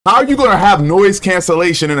How are you gonna have noise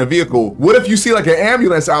cancellation in a vehicle? What if you see like an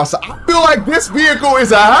ambulance outside? I feel like this vehicle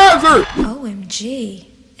is a hazard. OMG,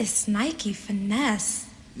 it's Nike Finesse.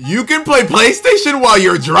 You can play PlayStation while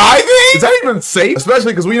you're driving? Is that even safe?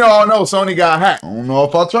 Especially because we all know Sony got hacked. I don't know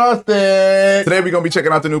if I trust it. Today we're gonna be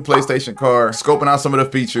checking out the new PlayStation car, scoping out some of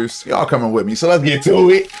the features. Y'all coming with me, so let's get to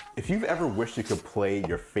it. If you've ever wished you could play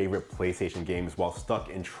your favorite PlayStation games while stuck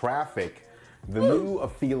in traffic, the new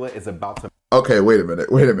Afila is about to... Okay, wait a minute.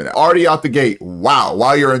 Already out the gate. Wow,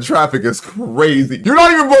 while you're in traffic is crazy. You're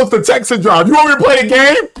not even supposed to text and drive. You want me to play a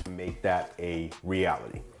game? Make that a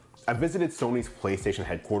reality. I visited Sony's PlayStation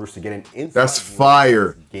headquarters to get an inside That's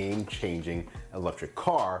fire. Game-changing electric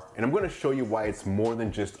car, and I'm going to show you why it's more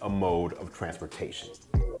than just a mode of transportation.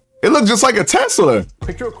 It looks just like a Tesla.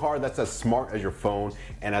 Picture a car that's as smart as your phone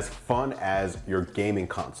and as fun as your gaming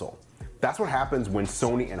console. That's what happens when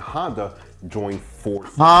Sony and Honda join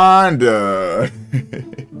forces. Honda.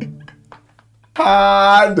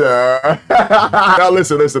 Now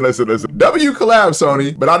listen. W collab,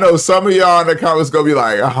 Sony, but I know some of y'all in the comments gonna be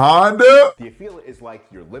like, Honda? The Afila is like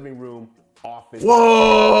your living room, office,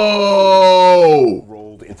 whoa,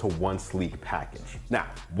 rolled into one sleek package. Now,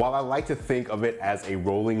 while I like to think of it as a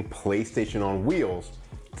rolling PlayStation on wheels,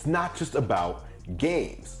 it's not just about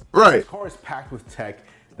games. Right. The car is packed with tech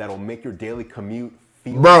that'll make your daily commute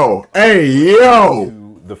feel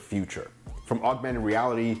to the future. From augmented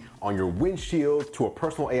reality on your windshield to a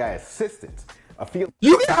personal AI assistant,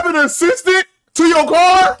 you have an assistant to your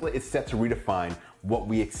car? It's set to redefine what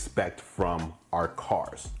we expect from our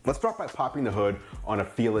cars. Let's start by popping the hood on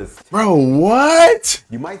Afila's. Bro, what?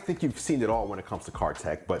 You might think you've seen it all when it comes to car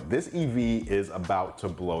tech, but this EV is about to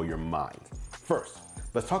blow your mind. First,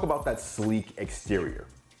 let's talk about that sleek exterior.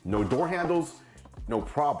 No door handles, no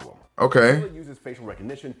problem. Okay. It uses facial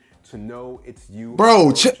recognition to know it's you. Bro,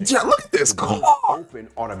 look at this car. Open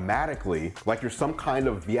automatically like you're some kind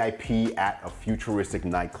of VIP at a futuristic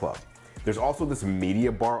nightclub. There's also this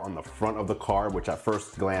media bar on the front of the car, which at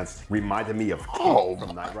first glance reminded me of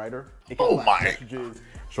from Knight Rider. It can flash messages,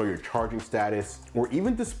 show your charging status, or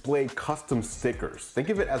even display custom stickers. Think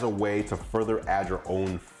of it as a way to further add your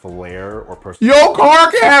own flair or personality. Your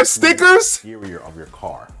car can have stickers? Exterior of your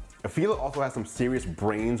car. Afila also has some serious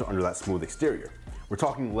brains under that smooth exterior. We're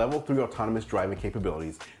talking level 3 autonomous driving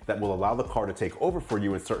capabilities that will allow the car to take over for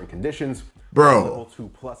you in certain conditions. Bro, level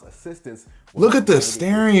 2+ assistance. Look at the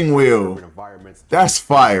steering wheel. That's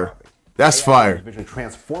fire. That's fire. Vision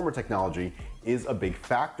transformer technology is a big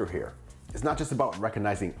factor here. It's not just about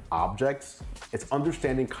recognizing objects, it's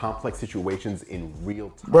understanding complex situations in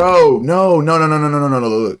real time. Bro, no.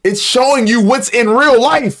 Look. It's showing you what's in real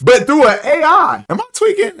life, but through an AI. Am I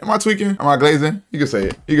tweaking? Am I glazing? You can say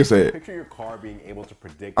it. Picture your car being able to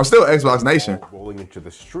predict. I'm still Xbox Nation. Rolling into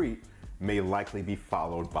the street may likely be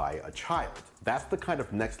followed by a child. That's the kind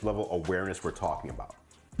of next level awareness we're talking about.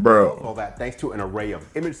 Bro. All that thanks to an array of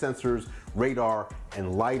image sensors, radar,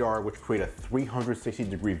 and LiDAR, which create a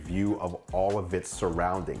 360-degree view of all of its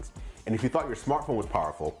surroundings. And if you thought your smartphone was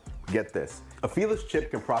powerful, get this. Afila's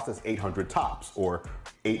chip can process 800 TOPS, or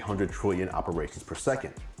 800 trillion operations per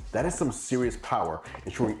second. That is some serious power,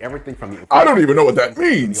 ensuring everything from the... I don't even know what that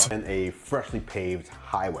means. ...and a freshly paved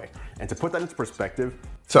highway. And to put that into perspective...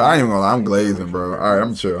 So I ain't even gonna lie, I'm glazing, bro. All right,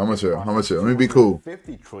 I'm chill. Let me be cool.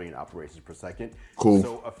 50 trillion operations per second. Cool.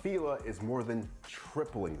 So Afila is more than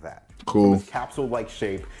tripling that. Cool. From its capsule-like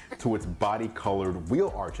shape to its body-colored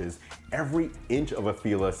wheel arches, every inch of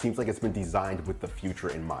Afila seems like it's been designed with the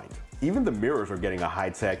future in mind. Even the mirrors are getting a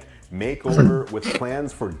high-tech makeover with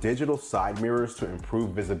plans for digital side mirrors to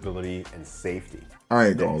improve visibility and safety. I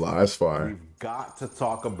ain't gonna lie, that's fire. We've got to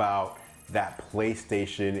talk about that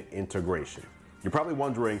PlayStation integration. You're probably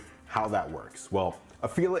wondering how that works. Well,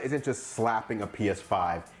 Afila isn't just slapping a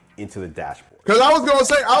PS5 into the dashboard. Cause I was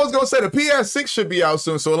gonna say the PS6 should be out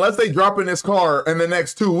soon. So unless they drop in this car in the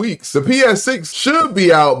next 2 weeks, the PS6 should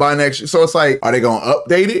be out by next year. So it's like, are they gonna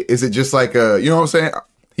update it? Is it just like you know what I'm saying?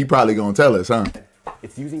 He probably gonna tell us, huh?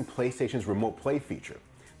 It's using PlayStation's remote play feature.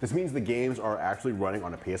 This means the games are actually running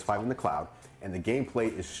on a PS5 in the cloud, and the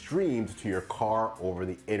gameplay is streamed to your car over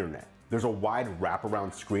the internet. There's a wide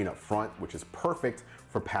wraparound screen up front, which is perfect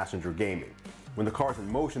for passenger gaming. When the car is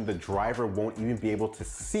in motion, the driver won't even be able to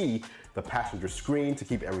see the passenger screen to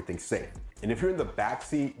keep everything safe. And if you're in the back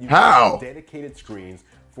seat, you have dedicated screens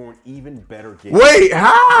for an even better game. Wait,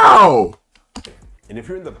 how? And if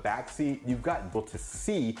you're in the back seat, you've got able to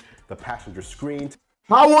see the passenger screen.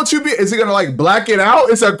 How won't you be? Is it gonna like black it out?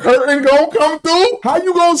 Is a curtain gonna come through? How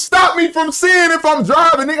you gonna stop me from seeing if I'm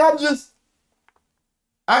driving? Nigga,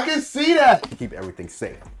 I can see that. To keep everything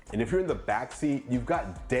safe. And if you're in the back seat, you've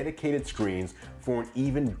got dedicated screens for an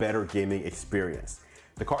even better gaming experience.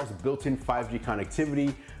 The car's built-in 5G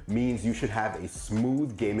connectivity means you should have a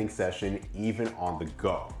smooth gaming session even on the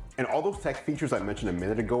go. And all those tech features I mentioned a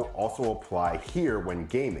minute ago also apply here when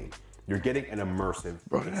gaming. You're getting an immersive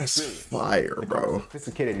that's experience. fire, The bro. car's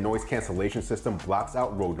sophisticated noise cancellation system blocks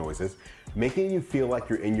out road noises, making you feel like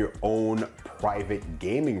you're in your own private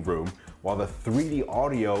gaming room, while the 3D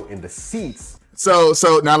audio in the seats. So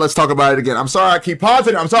now let's talk about it again. I'm sorry, I keep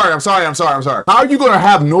pausing. I'm sorry. How are you gonna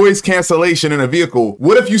have noise cancellation in a vehicle?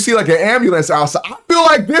 What if you see like an ambulance outside? I feel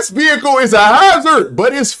like this vehicle is a hazard,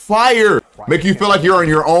 but it's fire. Make you feel like you're in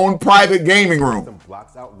your own private gaming room.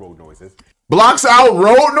 Blocks out road noises. Blocks out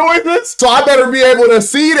road noises? So I better be able to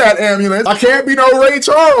see that ambulance. I can't be no Ray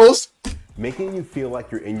Charles. Making you feel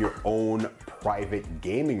like you're in your own private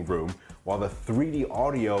gaming room, while the 3D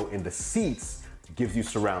audio in the seats gives you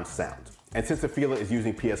surround sound. And since the Afeela is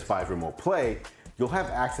using PS5 Remote Play, you'll have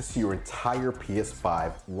access to your entire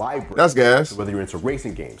PS5 library. That's gas. So whether you're into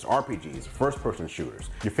racing games, RPGs, first-person shooters,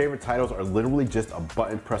 your favorite titles are literally just a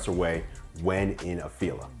button press away when in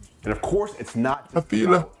Afeela. And of course, it's not just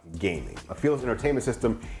about gaming. Afeela's entertainment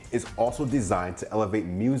system is also designed to elevate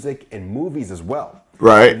music and movies as well.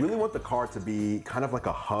 Right. You really want the car to be kind of like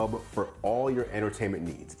a hub for all your entertainment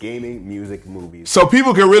needs. Gaming, music, movies. So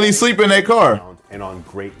people can really sleep in their car. And on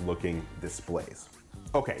great looking displays.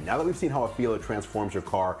 Okay, now that we've seen how Afeela transforms your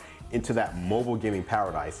car into that mobile gaming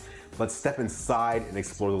paradise, let's step inside and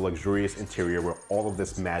explore the luxurious interior where all of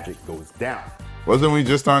this magic goes down. Wasn't we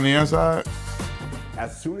just on the inside?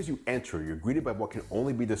 As soon as you enter, you're greeted by what can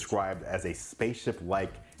only be described as a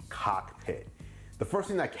spaceship-like cockpit. The first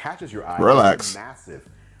thing that catches your eye is a massive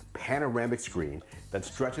panoramic screen that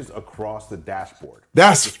stretches across the dashboard.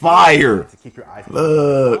 That's fire. To keep your eyes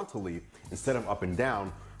horizontally instead of up and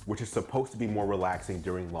down, which is supposed to be more relaxing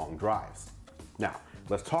during long drives. Now,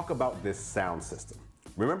 let's talk about this sound system.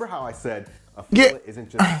 Remember how I said Afeela isn't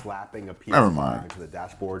just slapping a PS5 into the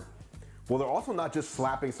dashboard? Well, they're also not just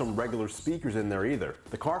slapping some regular speakers in there either.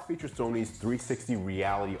 The car features Sony's 360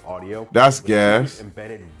 reality audio. That's gas.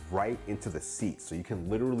 Embedded right into the seat, so you can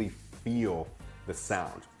literally feel the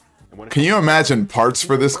sound. Can you imagine parts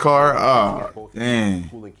for this car? Oh, dang.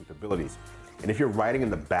 Cooling capabilities. And if you're riding in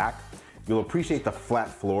the back, you'll appreciate the flat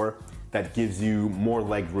floor that gives you more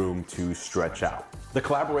leg room to stretch out. The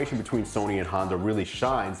collaboration between Sony and Honda really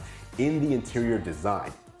shines in the interior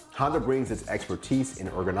design. Honda brings its expertise in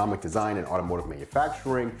ergonomic design and automotive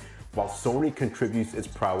manufacturing, while Sony contributes its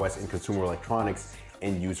prowess in consumer electronics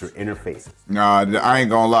and user interfaces. Nah, I ain't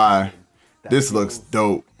gonna lie. This looks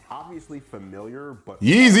dope. Obviously familiar, but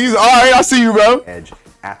Yeezys, all right, I see you, bro. Edge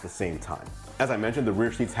at the same time. As I mentioned, the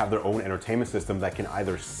rear seats have their own entertainment system that can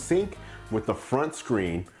either sync with the front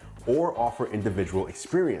screen or offer individual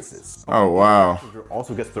experiences. Oh, wow. The passenger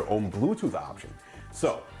also gets their own Bluetooth option.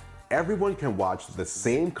 So everyone can watch the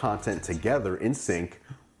same content together in sync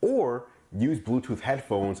or use Bluetooth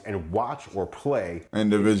headphones and watch or play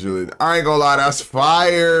individually. I ain't gonna lie, that's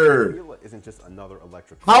fire. Afeela isn't just another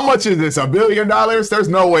electric. How much is this? $1 billion? There's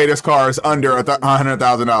no way this car is under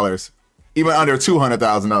 $100,000. Even under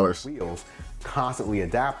 $200,000. Wheels constantly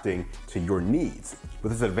adapting to your needs.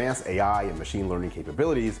 With its advanced AI and machine learning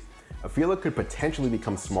capabilities, Afeela could potentially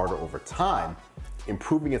become smarter over time,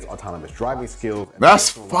 improving its autonomous driving skills. And that's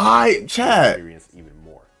fine, chat. Experience even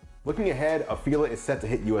more. Looking ahead, Afeela is set to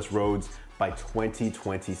hit US roads by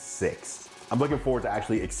 2026. I'm looking forward to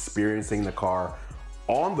actually experiencing the car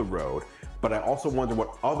on the road, but I also wonder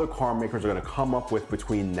what other car makers are going to come up with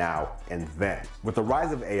between now and then. With the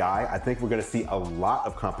rise of AI, I think we're going to see a lot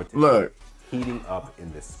of competition heating up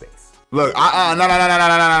in this space. Look, no.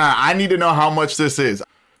 I need to know how much this is.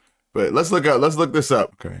 But let's look this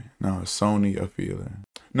up. Okay, no, it's Sony Afeela.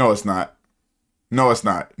 No, it's not. No, it's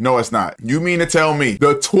not. No, it's not. You mean to tell me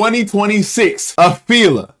the 2026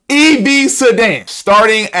 Afeela EV sedan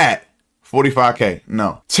starting at 45K?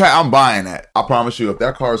 No. Chat, I'm buying that. I promise you, if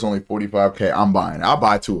that car is only 45K, I'm buying it. I'll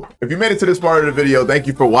buy two. If you made it to this part of the video, thank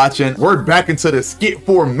you for watching. We're back into the skit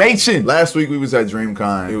formation. Last week we was at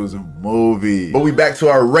DreamCon. It was a movie. But we back to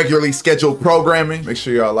our regularly scheduled programming. Make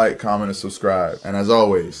sure y'all like, comment, and subscribe. And as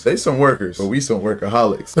always, they some workers, but we some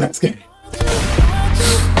workaholics. Let's get it.